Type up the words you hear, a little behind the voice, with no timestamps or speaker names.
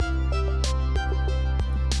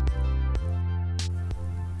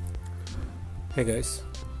Hey guys,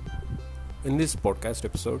 in this podcast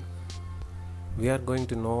episode, we are going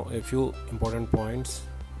to know a few important points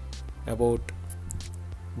about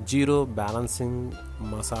zero balancing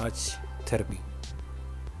massage therapy.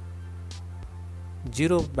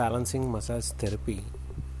 Zero balancing massage therapy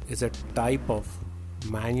is a type of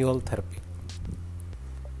manual therapy.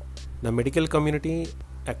 The medical community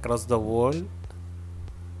across the world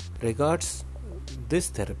regards this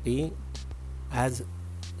therapy as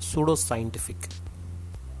pseudoscientific.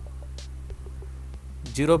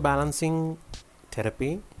 Zero balancing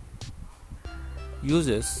therapy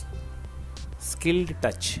uses skilled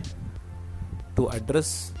touch to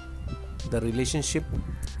address the relationship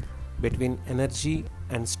between energy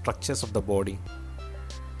and structures of the body.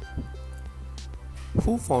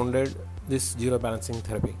 Who founded this zero balancing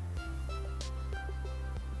therapy?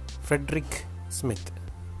 Frederick Smith.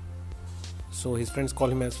 So his friends call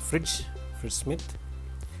him as Fritz Smith.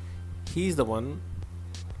 He is the one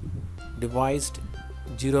devised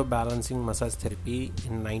zero balancing massage therapy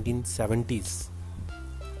in 1970s.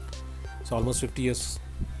 So almost 50 years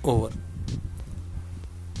over.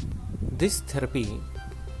 This therapy,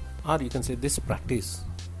 or you can say this practice,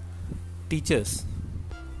 teaches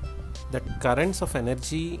that currents of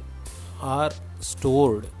energy are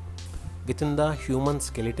stored within the human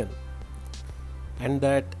skeleton and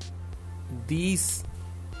that these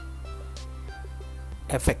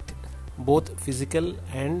affect both physical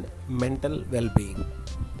and mental well-being.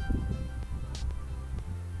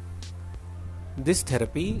 This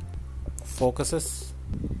therapy focuses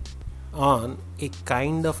on a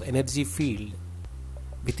kind of energy field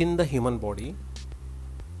within the human body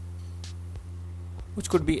which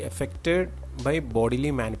could be affected by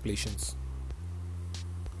bodily manipulations.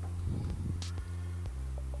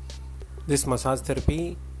 This massage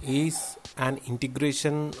therapy is an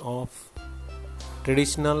integration of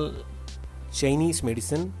traditional Chinese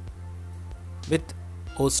medicine with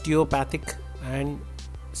osteopathic and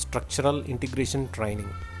structural integration training.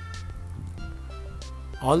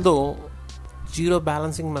 Although zero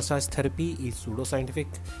balancing massage therapy is pseudoscientific,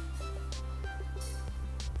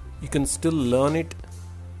 you can still learn it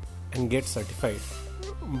and get certified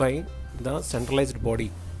by the centralized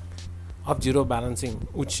body of zero balancing,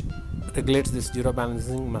 which regulates this zero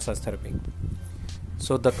balancing massage therapy.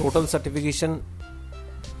 So the total certification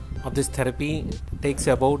of this therapy takes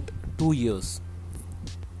about 2 years.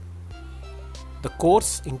 The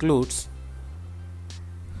course includes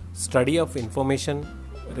study of information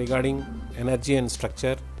regarding energy and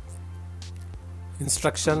structure,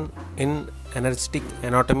 instruction in energetic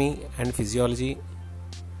anatomy and physiology,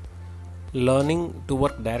 learning to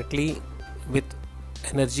work directly with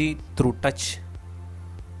energy through touch,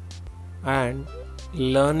 and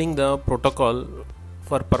learning the protocol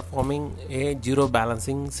for performing a zero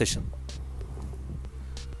balancing session.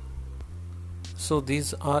 So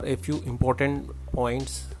these are a few important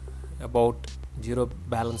points about zero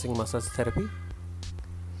balancing massage therapy.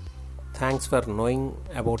 Thanks for knowing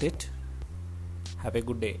about it. Have a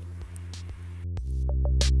good day.